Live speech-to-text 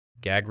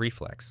Gag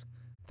reflex.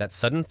 That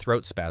sudden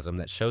throat spasm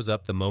that shows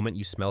up the moment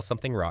you smell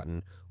something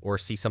rotten or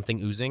see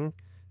something oozing,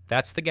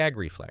 that's the gag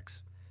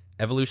reflex.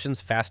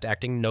 Evolution's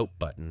fast-acting nope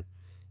button.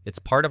 It's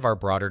part of our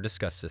broader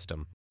disgust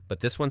system, but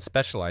this one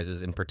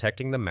specializes in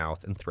protecting the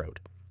mouth and throat.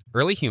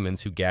 Early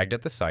humans who gagged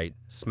at the sight,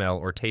 smell,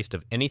 or taste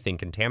of anything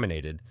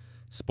contaminated,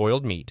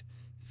 spoiled meat,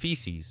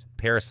 feces,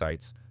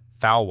 parasites,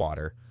 foul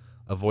water,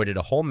 avoided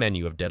a whole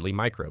menu of deadly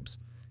microbes.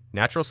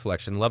 Natural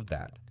selection loved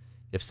that.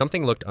 If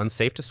something looked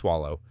unsafe to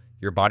swallow,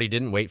 your body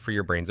didn't wait for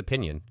your brain's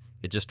opinion.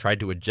 It just tried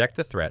to eject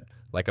the threat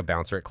like a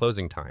bouncer at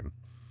closing time.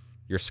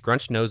 Your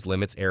scrunched nose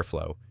limits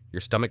airflow,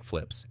 your stomach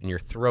flips, and your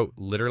throat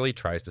literally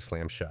tries to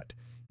slam shut.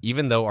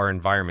 Even though our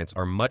environments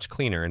are much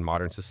cleaner in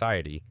modern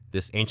society,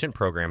 this ancient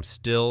program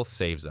still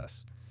saves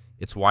us.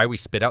 It's why we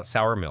spit out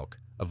sour milk,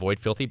 avoid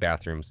filthy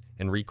bathrooms,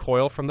 and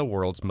recoil from the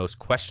world's most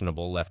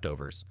questionable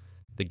leftovers.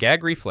 The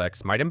gag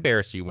reflex might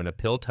embarrass you when a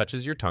pill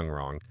touches your tongue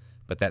wrong,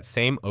 but that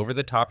same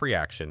over-the-top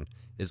reaction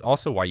is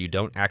also why you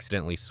don't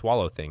accidentally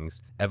swallow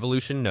things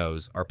evolution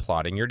knows are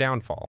plotting your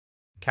downfall.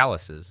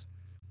 Calluses.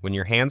 When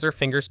your hands or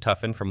fingers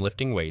toughen from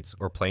lifting weights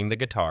or playing the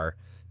guitar,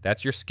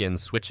 that's your skin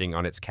switching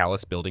on its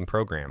callus building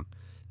program.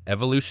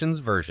 Evolution's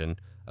version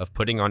of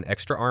putting on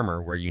extra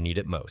armor where you need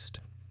it most.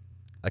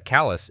 A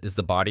callus is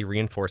the body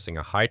reinforcing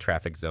a high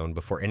traffic zone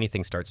before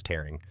anything starts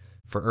tearing.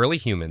 For early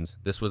humans,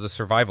 this was a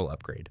survival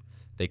upgrade.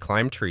 They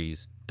climbed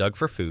trees, dug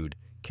for food,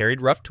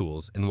 carried rough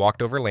tools, and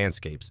walked over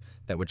landscapes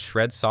that would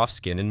shred soft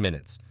skin in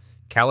minutes.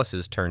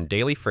 Calluses turned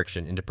daily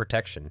friction into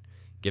protection,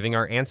 giving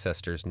our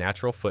ancestors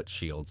natural foot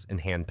shields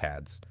and hand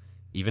pads.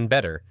 Even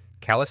better,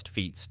 calloused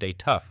feet stay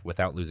tough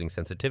without losing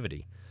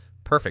sensitivity,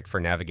 perfect for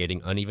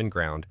navigating uneven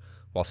ground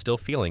while still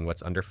feeling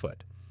what's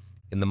underfoot.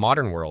 In the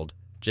modern world,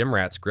 gym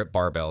rats grip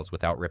barbells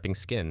without ripping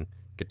skin,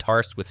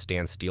 guitarists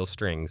withstand steel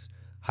strings,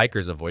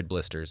 hikers avoid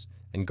blisters,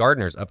 and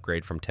gardeners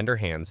upgrade from tender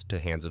hands to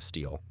hands of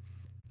steel.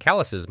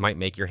 Calluses might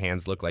make your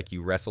hands look like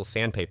you wrestle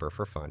sandpaper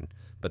for fun,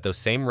 but those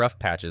same rough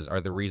patches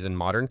are the reason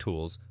modern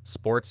tools,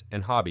 sports,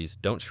 and hobbies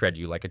don't shred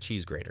you like a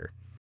cheese grater.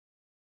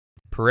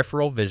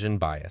 Peripheral vision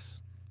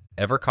bias.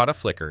 Ever caught a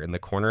flicker in the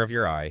corner of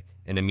your eye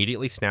and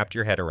immediately snapped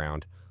your head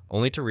around,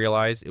 only to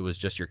realize it was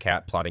just your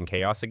cat plotting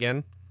chaos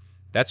again?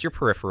 That's your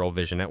peripheral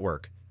vision at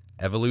work,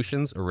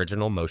 evolution's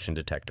original motion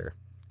detector.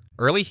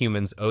 Early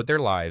humans owed their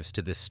lives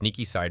to this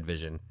sneaky side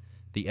vision.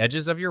 The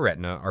edges of your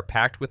retina are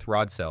packed with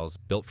rod cells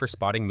built for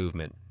spotting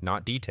movement,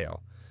 not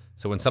detail.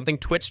 So when something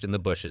twitched in the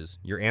bushes,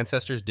 your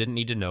ancestors didn't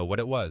need to know what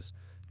it was,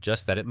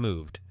 just that it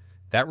moved.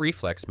 That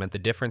reflex meant the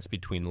difference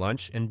between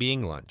lunch and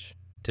being lunch.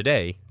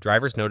 Today,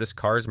 drivers notice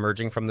cars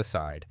merging from the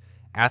side,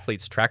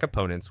 athletes track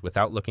opponents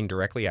without looking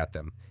directly at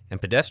them, and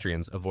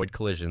pedestrians avoid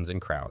collisions in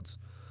crowds.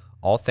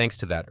 All thanks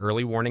to that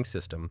early warning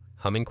system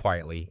humming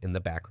quietly in the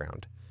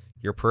background.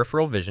 Your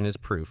peripheral vision is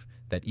proof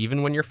that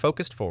even when you're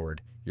focused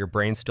forward, your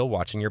brain's still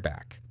watching your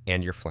back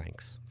and your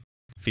flanks.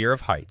 Fear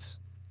of heights.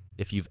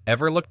 If you've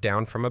ever looked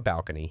down from a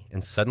balcony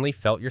and suddenly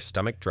felt your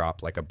stomach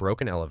drop like a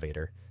broken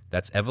elevator,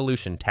 that's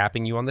evolution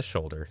tapping you on the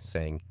shoulder,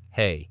 saying,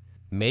 hey,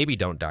 maybe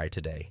don't die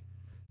today.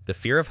 The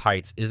fear of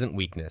heights isn't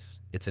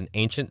weakness, it's an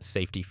ancient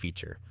safety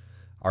feature.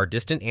 Our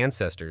distant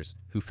ancestors,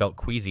 who felt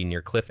queasy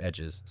near cliff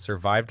edges,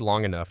 survived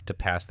long enough to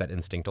pass that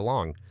instinct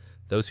along.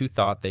 Those who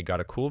thought they got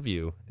a cool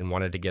view and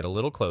wanted to get a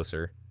little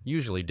closer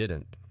usually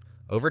didn't.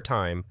 Over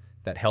time,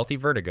 that healthy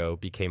vertigo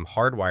became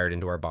hardwired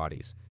into our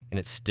bodies, and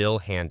it's still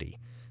handy.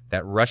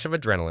 That rush of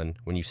adrenaline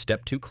when you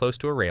step too close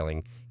to a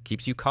railing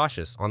keeps you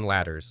cautious on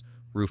ladders,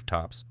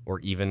 rooftops, or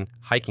even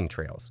hiking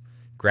trails.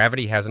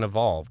 Gravity hasn't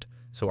evolved,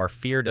 so our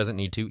fear doesn't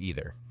need to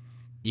either.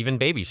 Even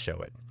babies show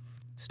it.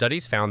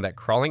 Studies found that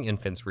crawling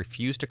infants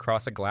refuse to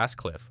cross a glass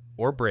cliff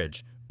or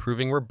bridge,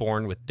 proving we're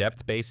born with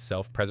depth-based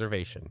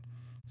self-preservation.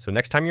 So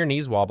next time your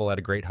knees wobble at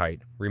a great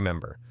height,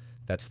 remember,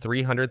 that's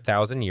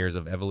 300,000 years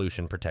of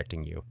evolution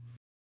protecting you.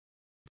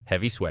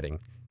 Heavy sweating.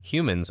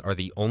 Humans are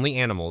the only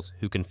animals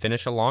who can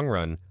finish a long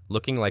run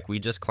looking like we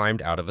just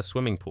climbed out of a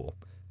swimming pool.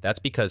 That's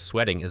because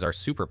sweating is our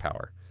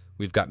superpower.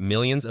 We've got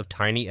millions of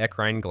tiny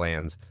eccrine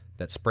glands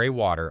that spray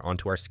water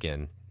onto our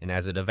skin, and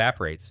as it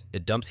evaporates,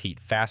 it dumps heat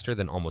faster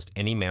than almost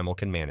any mammal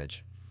can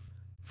manage.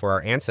 For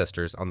our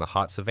ancestors on the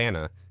hot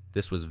savanna,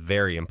 this was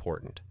very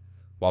important.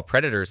 While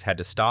predators had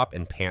to stop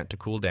and pant to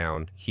cool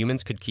down,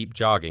 humans could keep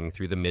jogging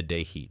through the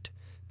midday heat.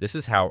 This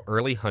is how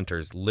early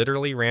hunters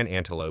literally ran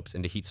antelopes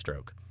into heat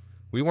stroke.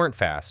 We weren't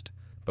fast,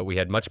 but we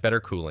had much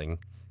better cooling,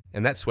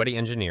 and that sweaty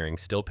engineering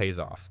still pays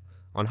off.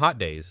 On hot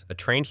days, a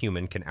trained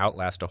human can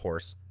outlast a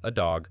horse, a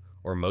dog,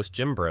 or most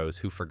gym bros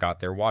who forgot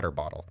their water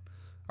bottle.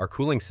 Our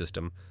cooling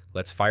system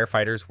lets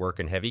firefighters work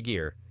in heavy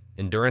gear,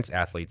 endurance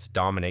athletes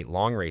dominate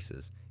long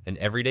races, and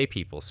everyday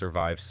people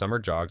survive summer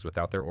jogs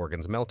without their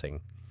organs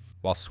melting.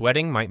 While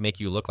sweating might make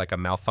you look like a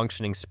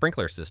malfunctioning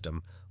sprinkler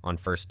system on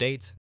first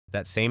dates,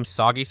 that same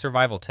soggy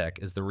survival tech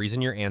is the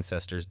reason your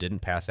ancestors didn't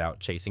pass out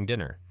chasing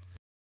dinner.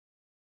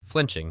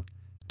 Flinching.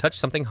 Touch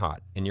something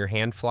hot, and your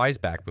hand flies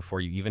back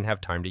before you even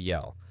have time to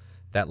yell.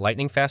 That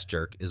lightning-fast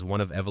jerk is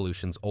one of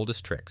evolution's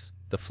oldest tricks,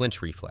 the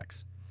flinch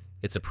reflex.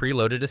 It's a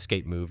preloaded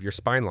escape move your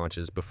spine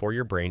launches before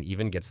your brain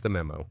even gets the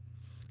memo.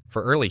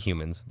 For early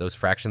humans, those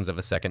fractions of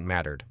a second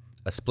mattered.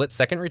 A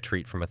split-second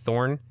retreat from a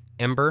thorn,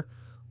 ember,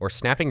 or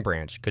snapping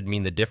branch could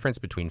mean the difference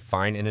between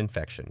fine and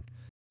infection.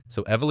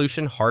 So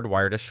evolution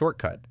hardwired a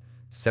shortcut.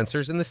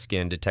 Sensors in the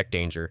skin detect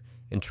danger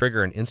and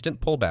trigger an instant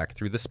pullback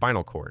through the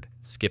spinal cord,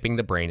 skipping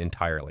the brain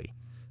entirely.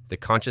 The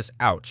conscious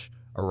ouch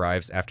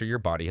arrives after your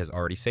body has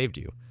already saved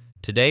you.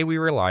 Today we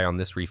rely on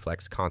this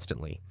reflex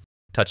constantly.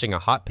 Touching a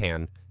hot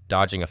pan,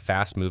 dodging a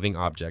fast-moving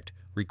object,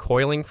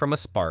 recoiling from a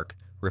spark,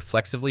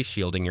 reflexively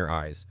shielding your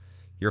eyes.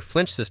 Your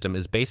flinch system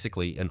is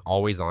basically an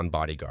always-on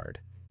bodyguard.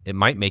 It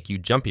might make you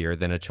jumpier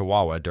than a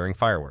chihuahua during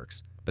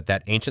fireworks, but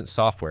that ancient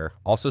software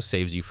also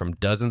saves you from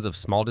dozens of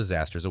small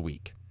disasters a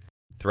week.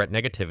 Threat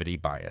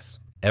negativity bias.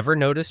 Ever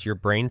notice your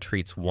brain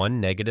treats one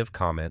negative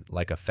comment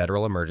like a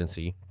federal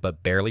emergency,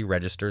 but barely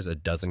registers a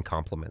dozen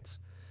compliments?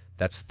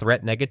 That's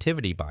threat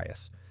negativity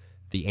bias,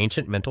 the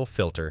ancient mental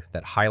filter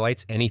that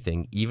highlights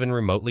anything even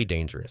remotely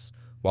dangerous,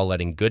 while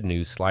letting good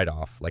news slide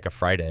off like a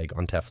fried egg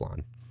on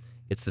Teflon.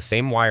 It's the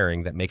same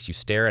wiring that makes you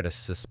stare at a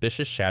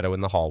suspicious shadow in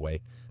the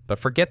hallway, but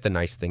forget the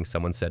nice thing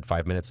someone said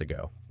 5 minutes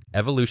ago.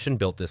 Evolution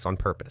built this on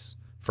purpose.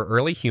 For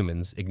early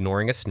humans,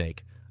 ignoring a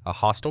snake, a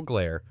hostile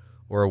glare,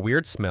 or a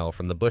weird smell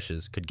from the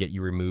bushes could get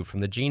you removed from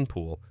the gene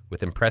pool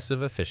with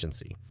impressive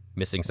efficiency.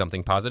 Missing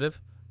something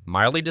positive?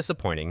 Mildly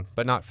disappointing,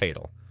 but not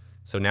fatal.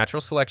 So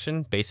natural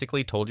selection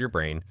basically told your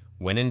brain,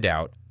 when in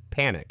doubt,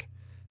 panic.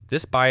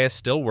 This bias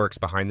still works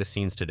behind the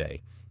scenes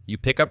today. You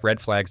pick up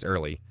red flags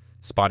early,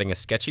 spotting a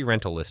sketchy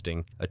rental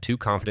listing, a too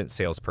confident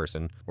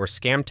salesperson, or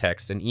scam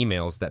texts and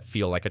emails that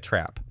feel like a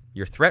trap.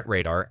 Your threat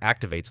radar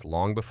activates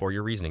long before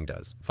your reasoning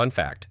does. Fun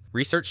fact,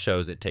 research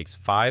shows it takes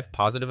 5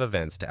 positive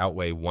events to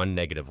outweigh 1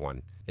 negative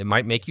one. It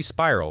might make you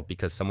spiral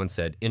because someone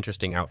said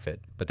interesting outfit,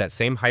 but that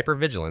same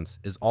hypervigilance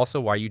is also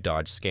why you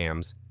dodge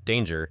scams,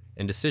 danger,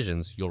 and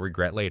decisions you'll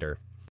regret later.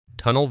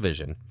 Tunnel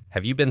vision.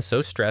 Have you been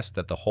so stressed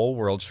that the whole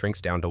world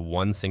shrinks down to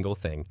one single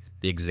thing?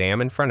 The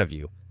exam in front of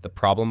you, the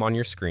problem on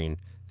your screen,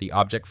 the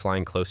object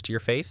flying close to your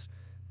face?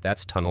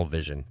 That's tunnel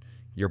vision.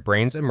 Your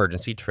brain's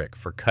emergency trick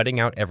for cutting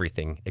out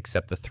everything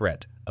except the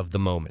threat of the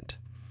moment.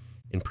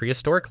 In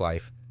prehistoric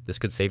life, this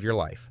could save your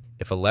life.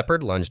 If a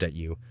leopard lunged at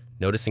you,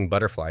 noticing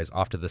butterflies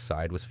off to the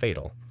side was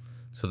fatal.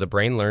 So the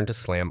brain learned to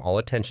slam all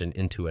attention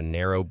into a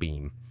narrow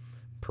beam.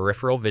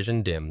 Peripheral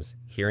vision dims,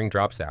 hearing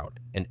drops out,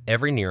 and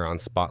every neuron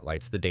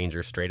spotlights the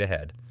danger straight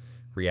ahead.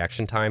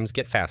 Reaction times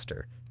get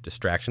faster,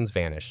 distractions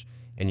vanish,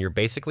 and you're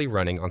basically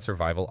running on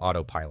survival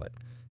autopilot.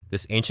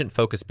 This ancient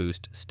focus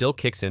boost still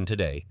kicks in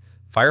today.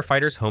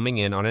 Firefighters homing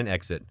in on an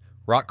exit,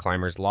 rock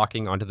climbers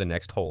locking onto the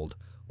next hold,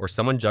 or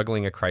someone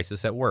juggling a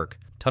crisis at work,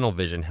 tunnel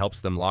vision helps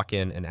them lock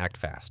in and act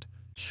fast.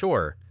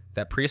 Sure,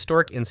 that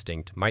prehistoric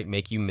instinct might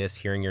make you miss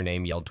hearing your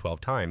name yelled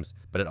 12 times,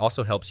 but it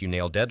also helps you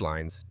nail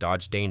deadlines,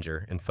 dodge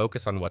danger, and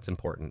focus on what's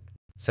important.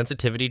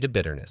 Sensitivity to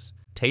bitterness.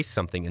 Taste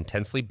something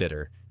intensely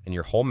bitter, and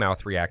your whole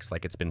mouth reacts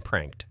like it's been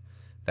pranked.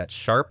 That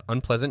sharp,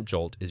 unpleasant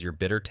jolt is your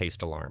bitter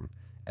taste alarm,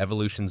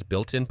 evolution's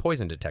built-in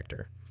poison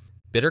detector.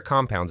 Bitter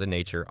compounds in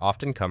nature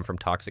often come from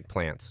toxic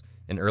plants,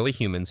 and early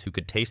humans who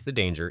could taste the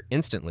danger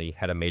instantly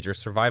had a major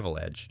survival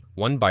edge.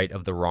 One bite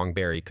of the wrong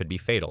berry could be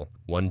fatal.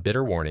 One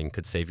bitter warning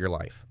could save your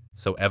life.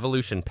 So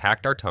evolution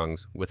packed our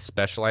tongues with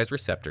specialized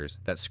receptors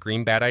that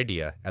scream bad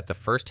idea at the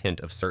first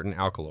hint of certain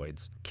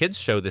alkaloids. Kids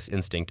show this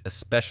instinct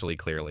especially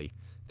clearly.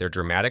 Their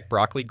dramatic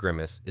broccoli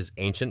grimace is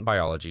ancient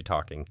biology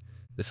talking.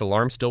 This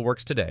alarm still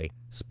works today.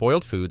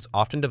 Spoiled foods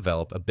often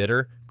develop a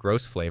bitter,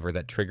 gross flavor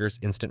that triggers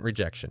instant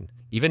rejection.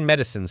 Even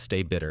medicines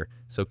stay bitter,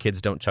 so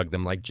kids don't chug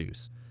them like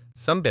juice.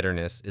 Some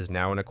bitterness is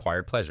now an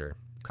acquired pleasure.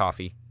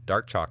 Coffee,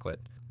 dark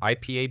chocolate,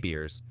 IPA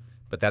beers,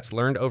 but that's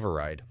learned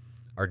override.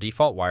 Our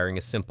default wiring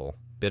is simple.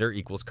 Bitter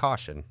equals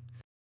caution.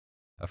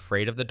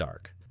 Afraid of the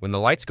dark. When the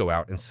lights go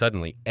out and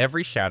suddenly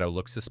every shadow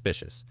looks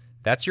suspicious,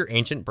 that's your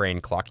ancient brain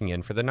clocking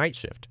in for the night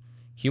shift.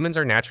 Humans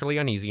are naturally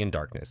uneasy in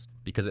darkness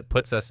because it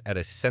puts us at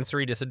a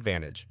sensory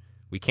disadvantage.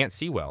 We can't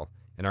see well,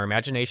 and our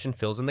imagination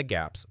fills in the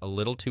gaps a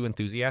little too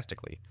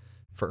enthusiastically.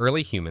 For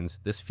early humans,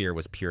 this fear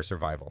was pure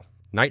survival.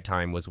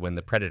 Nighttime was when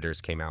the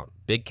predators came out.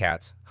 Big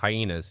cats,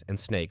 hyenas, and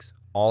snakes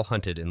all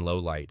hunted in low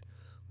light,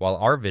 while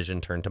our vision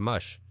turned to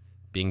mush.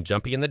 Being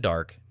jumpy in the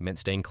dark meant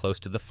staying close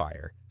to the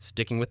fire,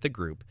 sticking with the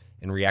group,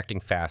 and reacting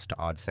fast to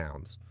odd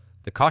sounds.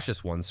 The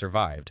cautious ones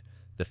survived.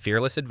 The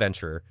fearless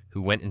adventurer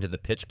who went into the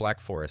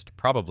pitch-black forest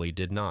probably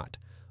did not.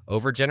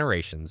 Over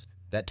generations,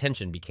 that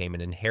tension became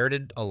an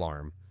inherited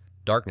alarm.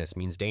 Darkness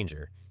means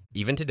danger.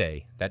 Even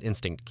today, that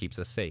instinct keeps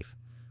us safe.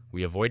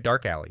 We avoid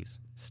dark alleys,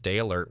 stay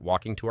alert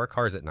walking to our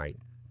cars at night,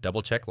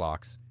 double-check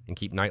locks, and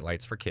keep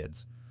nightlights for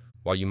kids.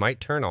 While you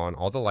might turn on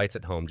all the lights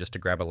at home just to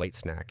grab a late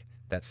snack,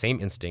 that same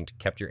instinct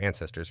kept your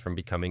ancestors from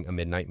becoming a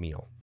midnight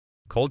meal.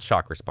 Cold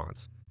shock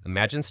response.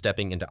 Imagine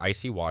stepping into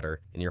icy water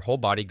and your whole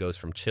body goes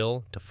from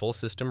chill to full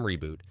system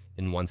reboot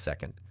in 1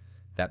 second.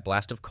 That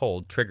blast of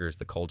cold triggers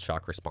the cold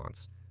shock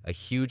response. A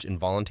huge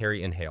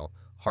involuntary inhale,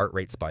 heart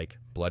rate spike,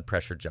 blood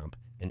pressure jump,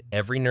 and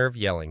every nerve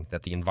yelling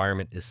that the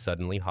environment is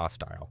suddenly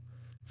hostile.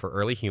 For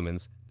early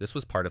humans, This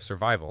was part of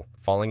survival.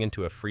 Falling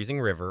into a freezing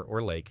river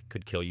or lake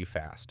could kill you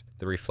fast.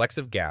 The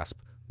reflexive gasp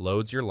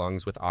loads your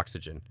lungs with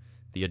oxygen.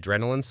 The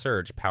adrenaline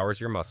surge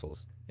powers your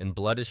muscles, and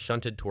blood is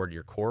shunted toward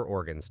your core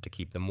organs to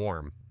keep them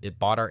warm. It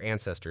bought our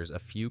ancestors a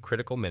few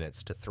critical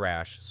minutes to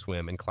thrash,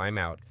 swim, and climb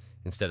out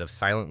instead of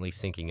silently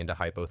sinking into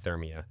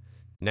hypothermia.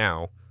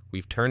 Now,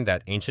 we've turned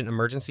that ancient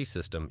emergency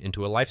system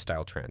into a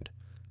lifestyle trend.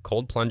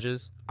 Cold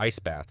plunges, ice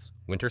baths,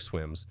 winter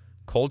swims,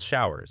 cold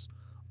showers,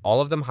 all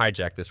of them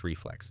hijack this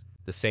reflex.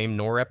 The same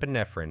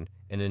norepinephrine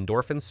and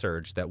endorphin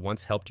surge that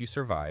once helped you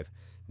survive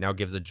now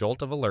gives a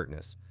jolt of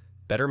alertness,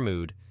 better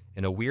mood,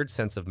 and a weird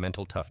sense of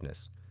mental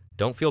toughness.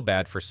 Don't feel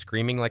bad for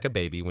screaming like a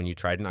baby when you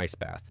tried an ice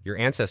bath. Your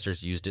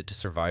ancestors used it to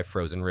survive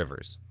frozen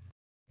rivers.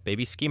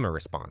 Baby schema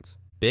response.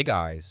 Big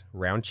eyes,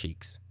 round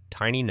cheeks,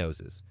 tiny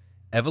noses.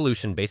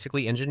 Evolution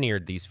basically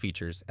engineered these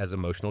features as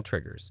emotional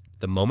triggers.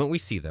 The moment we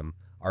see them,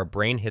 our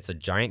brain hits a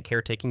giant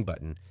caretaking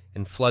button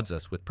and floods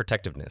us with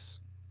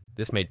protectiveness.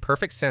 This made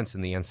perfect sense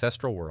in the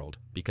ancestral world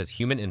because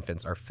human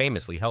infants are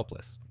famously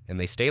helpless, and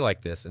they stay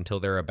like this until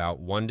they're about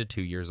 1 to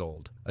 2 years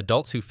old.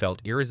 Adults who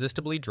felt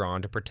irresistibly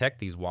drawn to protect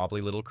these wobbly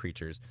little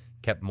creatures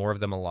kept more of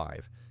them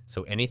alive,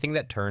 so anything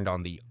that turned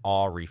on the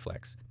awe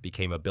reflex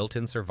became a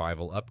built-in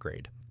survival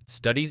upgrade.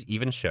 Studies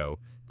even show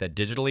that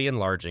digitally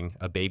enlarging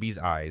a baby's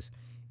eyes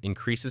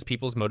increases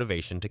people's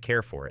motivation to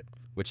care for it,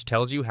 which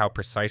tells you how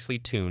precisely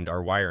tuned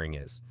our wiring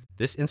is.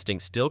 This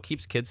instinct still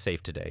keeps kids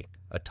safe today.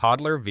 A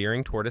toddler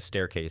veering toward a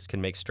staircase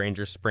can make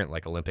strangers sprint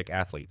like Olympic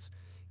athletes.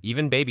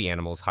 Even baby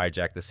animals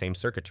hijack the same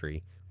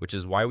circuitry, which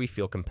is why we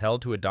feel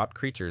compelled to adopt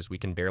creatures we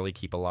can barely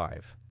keep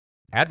alive.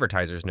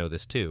 Advertisers know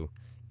this too.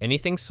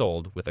 Anything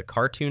sold with a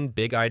cartoon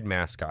big-eyed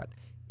mascot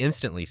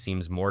instantly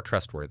seems more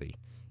trustworthy.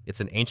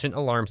 It's an ancient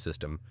alarm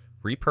system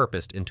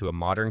repurposed into a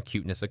modern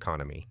cuteness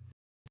economy.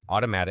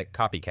 Automatic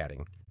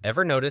copycatting.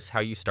 Ever notice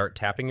how you start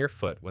tapping your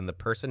foot when the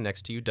person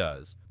next to you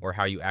does, or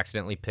how you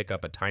accidentally pick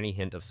up a tiny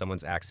hint of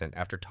someone's accent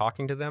after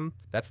talking to them?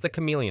 That's the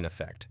chameleon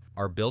effect,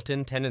 our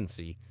built-in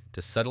tendency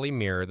to subtly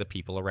mirror the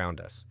people around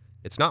us.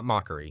 It's not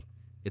mockery,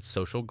 it's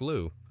social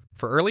glue.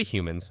 For early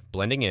humans,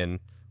 blending in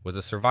was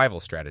a survival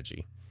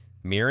strategy.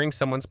 Mirroring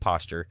someone's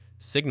posture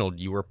signaled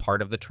you were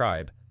part of the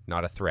tribe,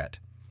 not a threat.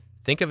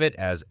 Think of it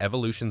as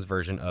evolution's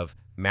version of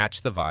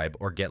match the vibe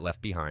or get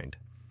left behind.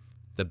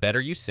 The better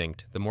you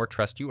synced, the more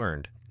trust you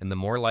earned, and the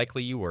more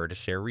likely you were to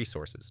share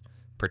resources,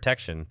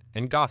 protection,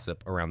 and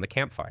gossip around the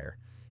campfire.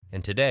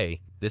 And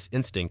today, this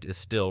instinct is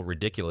still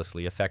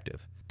ridiculously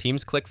effective.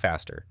 Teams click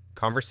faster,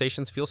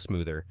 conversations feel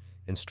smoother,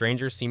 and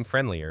strangers seem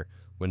friendlier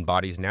when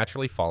bodies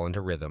naturally fall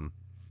into rhythm.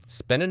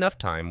 Spend enough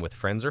time with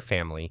friends or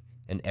family,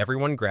 and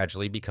everyone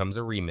gradually becomes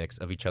a remix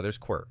of each other's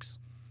quirks.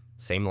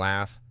 Same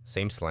laugh,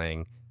 same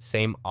slang,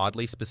 same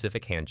oddly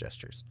specific hand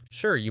gestures.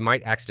 Sure, you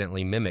might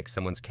accidentally mimic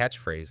someone's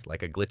catchphrase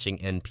like a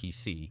glitching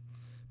NPC,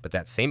 but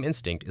that same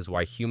instinct is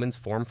why humans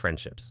form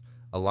friendships,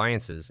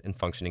 alliances, and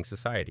functioning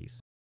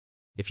societies.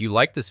 If you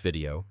like this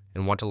video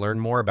and want to learn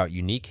more about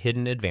unique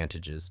hidden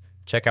advantages,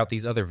 check out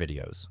these other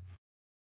videos.